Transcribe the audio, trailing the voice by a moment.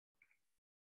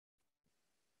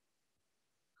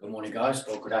Good morning, guys,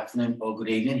 or good afternoon, or good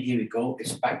evening. Here we go.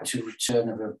 It's back to return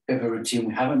of a bit of a routine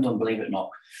we haven't done, believe it or not,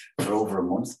 for over a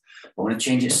month. I'm going to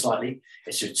change it slightly.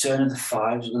 It's a return of the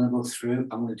fives. We're going to go through.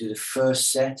 I'm going to do the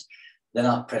first set, then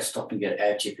I'll press stop and get it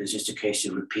out here because it's just a case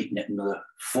of repeating it another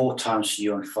 4 times for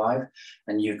you on 5,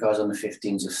 and you guys on the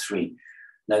 15s of 3.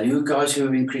 Now, you guys who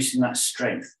are increasing that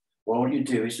strength, what you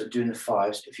do is you're doing the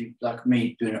 5s. If you, like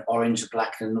me, doing an orange,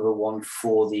 black, and another one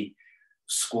for the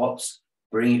squats,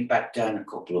 bring it back down a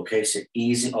couple, okay? So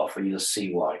ease it off and you'll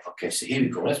see why. Okay, so here we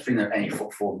go. Let's bring that any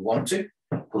foot forward we want to.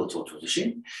 Pull the toe towards the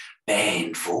shin.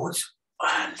 Bend forwards.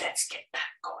 And let's get that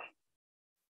going.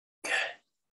 Good.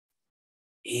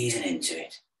 Easing into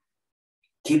it.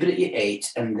 Keep it at your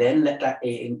 8 and then let that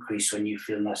 8 increase when you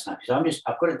feel nice and happy. So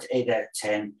I've got it to 8 out of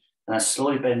 10 and I'm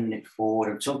slowly bending it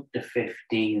forward until the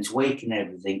 15s, waking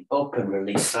everything up and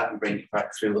release that and bring it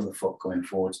back through with the foot going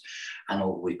forwards. And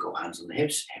over we go, hands on the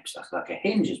hips. Hips that's like a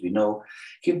hinge, as we know.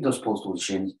 Keep those pulls towards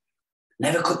the shins.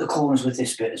 Never cut the corners with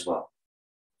this bit as well.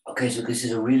 Okay, so this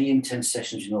is a really intense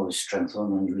session, as you know, with strength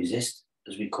on and resist,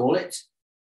 as we call it.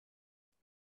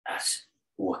 That's,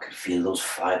 I can feel those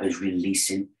fibers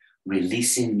releasing,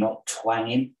 not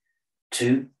twanging.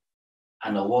 2.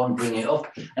 And the 1, bring it up.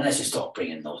 And let's just start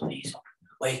bringing those knees up.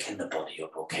 Waking the body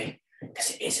up, okay?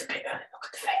 Because it is a bit early. Look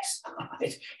at the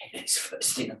face. It is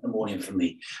first thing in the morning for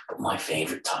me, but my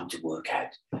favourite time to work out.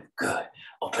 Good.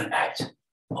 Up and out.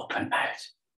 Up and out.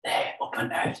 There. Up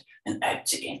and out. And out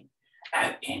to in.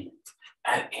 Out in.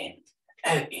 Out in.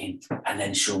 Out in. And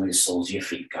then show me the soles of your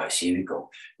feet, guys. Here we go.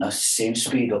 Now, same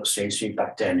speed up, same speed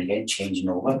back down again. Changing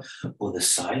over. Other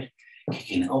side.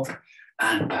 Kicking it up.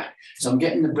 And back. So I'm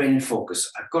getting the brain in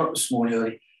focus. I got up this morning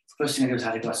early. First thing I did was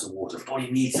had a glass of water. The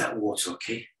body needs that water,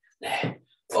 okay? There.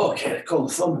 Okay, let go of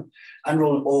the thumb and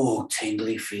roll it. Oh,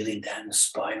 tingly feeling down the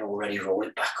spine already. Roll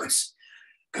it backwards.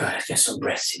 Good. Let's get some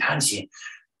breaths in. Hands in.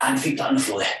 And feet flat on the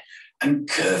floor there. And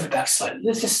curve it back slightly.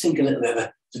 Let's just think a little bit of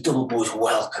the double boys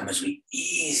welcome as we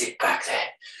ease it back there.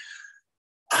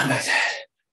 And back there.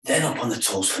 Then up on the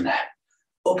toes from there.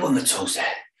 Up on the toes there.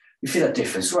 You feel that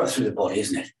difference right through the body,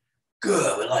 isn't it?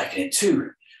 Good, we're liking it. 2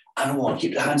 and 1.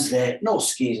 Keep the hands there, no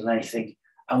skis on anything.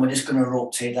 And we're just going to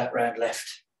rotate that round left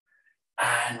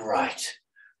and right.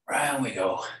 Round we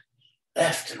go.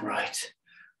 Left and right.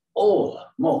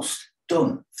 Almost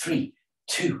done. 3,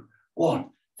 2, 1.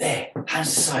 There, hands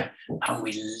to the side. And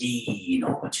we lean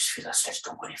over. Just feel that stretch.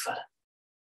 Don't go any further.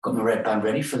 Got my red band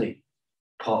ready for the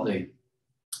part of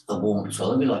the warm-up as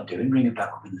well that we like doing. Bring it back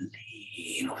up and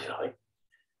lean over the line.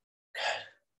 Good.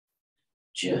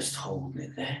 Just holding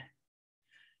it there.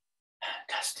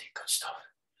 Fantastic, good stuff.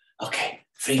 Okay,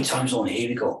 3 times on, here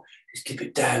we go. Just keep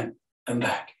it down and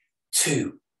back.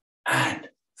 2 and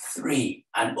 3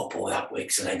 and up. Oh, that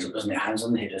wakes the legs up, doesn't it? Hands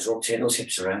on the hips, rotate those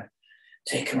hips around.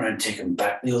 Take them around, take them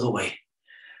back the other way.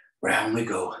 Round we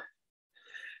go.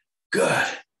 Good.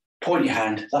 Point your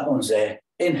hand, that one's there.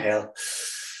 Inhale.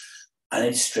 And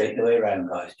it's straight the way around,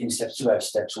 guys. In steps to out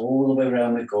steps, all the way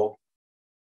around we go.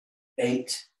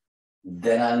 8.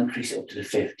 Then I'll increase it up to the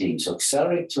 15. So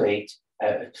accelerate to 8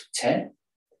 out of 10. And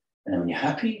then when you're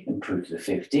happy, improve to the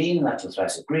 15. Lateral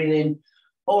thoracic breathing.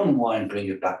 Unwind, bring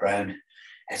it back round.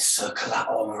 Let's circle that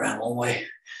arm around one way.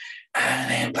 And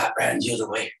then back round the other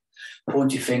way.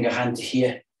 Point your finger, hand to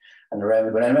here. And around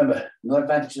we go. Now remember, no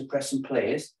advantage of press and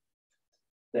play is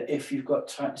that if you've got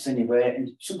tightness anywhere,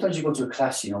 and sometimes you go to a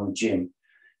class, you know, in the gym,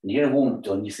 and you get a warm-up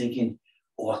done, you're thinking,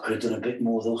 oh, I could have done a bit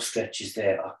more of those stretches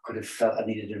there. I could have felt I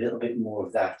needed a little bit more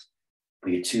of that.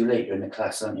 But you're too late, you're in the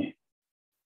class, aren't you?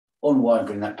 Unwind,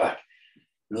 bring that back.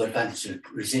 The advantage of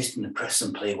resisting the press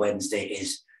and play Wednesday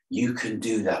is you can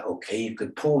do that, okay? You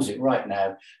could pause it right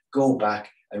now, go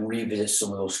back and revisit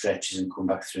some of those stretches and come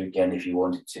back through again if you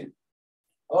wanted to.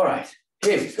 All right,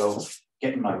 here we go.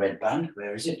 Getting my red band.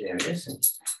 Where is it? There it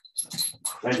is.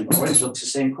 Red and orange looks the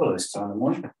same colour this time of the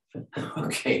morning.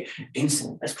 Okay,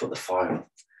 let's put the 5 on.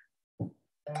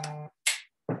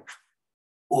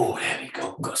 Oh, there we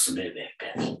go. Got some bit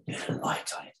of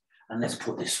light on it. And let's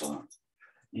put this one on.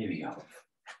 Here we go.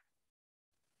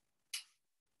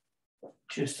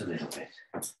 Just a little bit.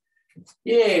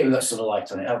 Yeah, we've got some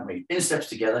light on it, haven't we? In steps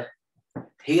together.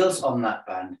 Heels on that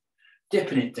band.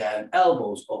 Dipping it down.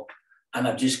 Elbows up. And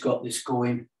I've just got this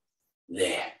going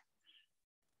there.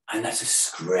 And that's a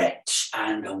stretch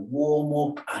and a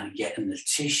warm up and getting the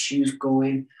tissues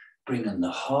going, bringing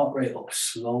the heart rate up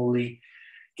slowly,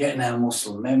 getting our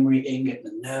muscle memory in, getting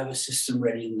the nervous system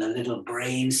ready, and the little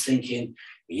brains thinking,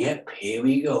 yep, here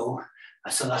we go.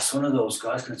 That's the last one of those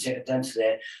guys. Going to take it down to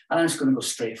there. And I'm just going to go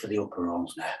straight for the upper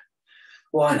arms now.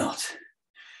 Why not?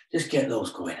 Just get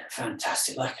those going.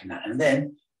 Fantastic, liking that. And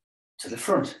then to the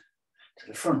front to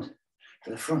the front,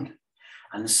 to the front,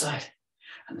 and the side,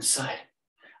 and the side,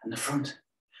 and the front,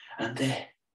 and there,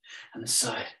 and the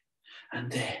side,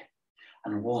 and there,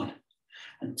 and 1,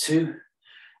 and 2,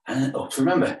 and then up. So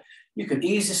remember, you can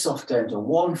ease this off down to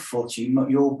 1 foot.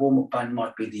 Your warm-up band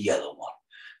might be the yellow one.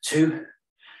 2,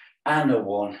 and a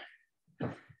 1.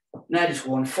 Now just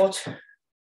 1 foot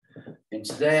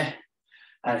into there,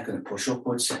 and it's going to push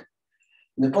upwards. And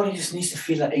the body just needs to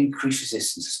feel that increased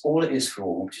resistance. That's all it is for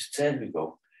warm-up. Just there we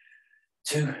go.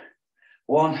 2,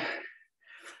 1,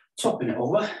 topping it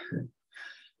over,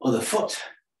 other foot,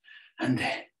 and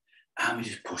there. And we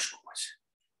just push upwards,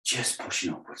 just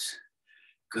pushing upwards.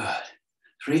 Good.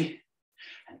 3,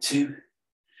 and 2,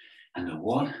 and a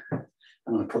 1.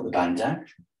 I'm going to put the band down.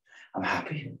 I'm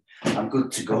happy. I'm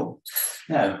good to go.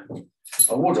 Now,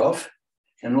 I would have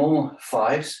in normal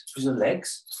 5s because of the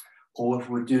legs, or if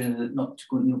we're doing it, not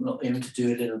aiming to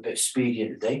do a little bit speedier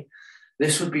today,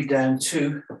 this would be down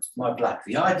to my black.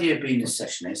 The idea being this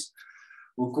session is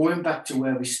we're going back to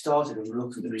where we started and we're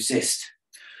looking at the resist,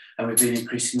 and we've been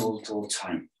increasing all the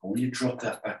time. I want you to drop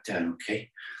that back down,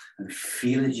 okay? And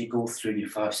feel as you go through your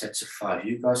 5 sets of 5.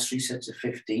 You guys, 3 sets of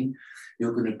 15.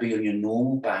 You're going to be on your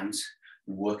normal bands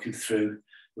and working through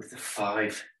with the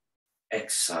 5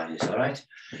 exercises, all right?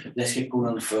 Let's get going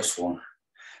on the first one.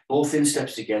 Both in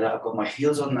steps together. I've got my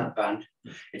heels on that band.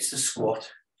 It's the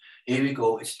squat. Here we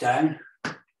go. It's down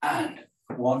and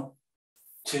 1,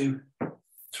 2,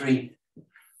 3,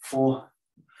 4,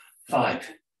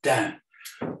 5. Down,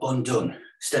 undone,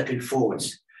 stepping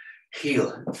forwards,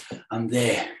 heel, and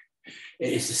there.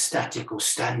 It is the static or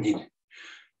standing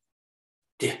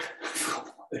dip.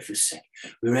 Wait for a sec.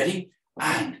 We ready?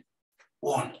 And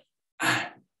 1, and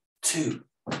 2,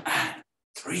 and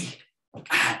 3,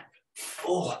 and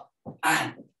 4,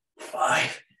 and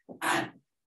 5, and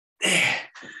there.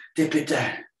 Dip it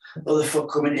down. Other foot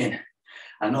coming in.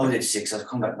 I know I did 6. I'll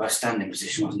come back to my standing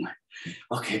position, wasn't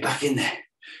I? Okay, back in there.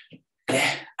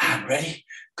 There, and ready?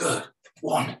 Good.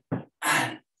 1,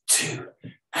 and 2,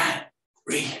 and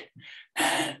 3,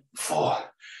 and 4,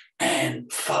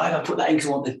 and 5. I put that in because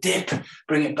I want the dip.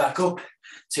 Bring it back up.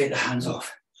 Take the hands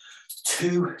off.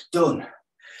 2, done.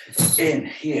 In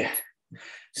here.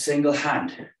 Single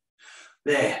hand.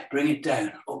 There. Bring it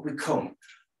down. Up we come.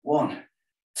 1,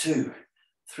 2,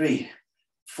 3,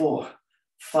 4,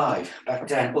 5. Back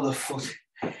down. Other foot.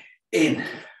 In.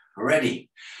 Ready.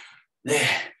 There.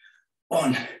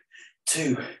 1,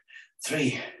 2,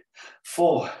 3,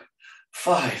 4,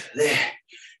 5. There.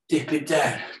 Dip it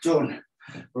down. Done.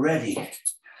 Ready.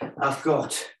 I've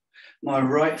got my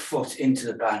right foot into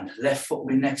the band. Left foot will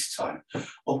be next time.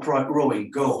 Upright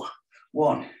rowing. Go.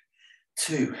 1,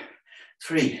 2,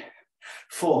 3,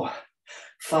 4,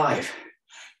 5.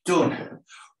 Done.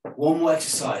 One more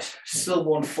exercise. Still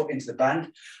 1 foot into the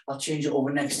band. I'll change it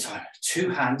over next time.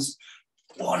 2 hands.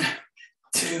 1,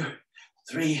 2,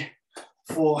 3,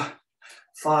 4,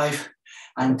 5,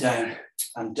 and down.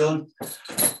 I'm done.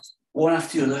 One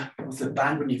after the other with the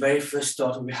band. When you very first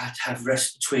started, we had to have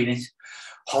rest between it.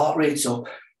 Heart rate's up.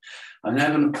 I'm now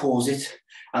going to pause it.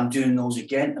 I'm doing those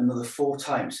again another 4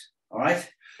 times. All right?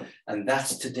 And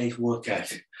that's today's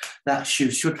workout. That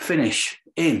should finish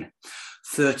in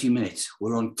 30 minutes.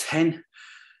 We're on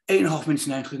 8.5 minutes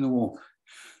now, including the warm.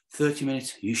 30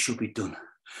 minutes, you should be done.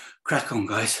 Crack on,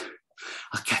 guys.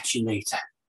 I'll catch you later.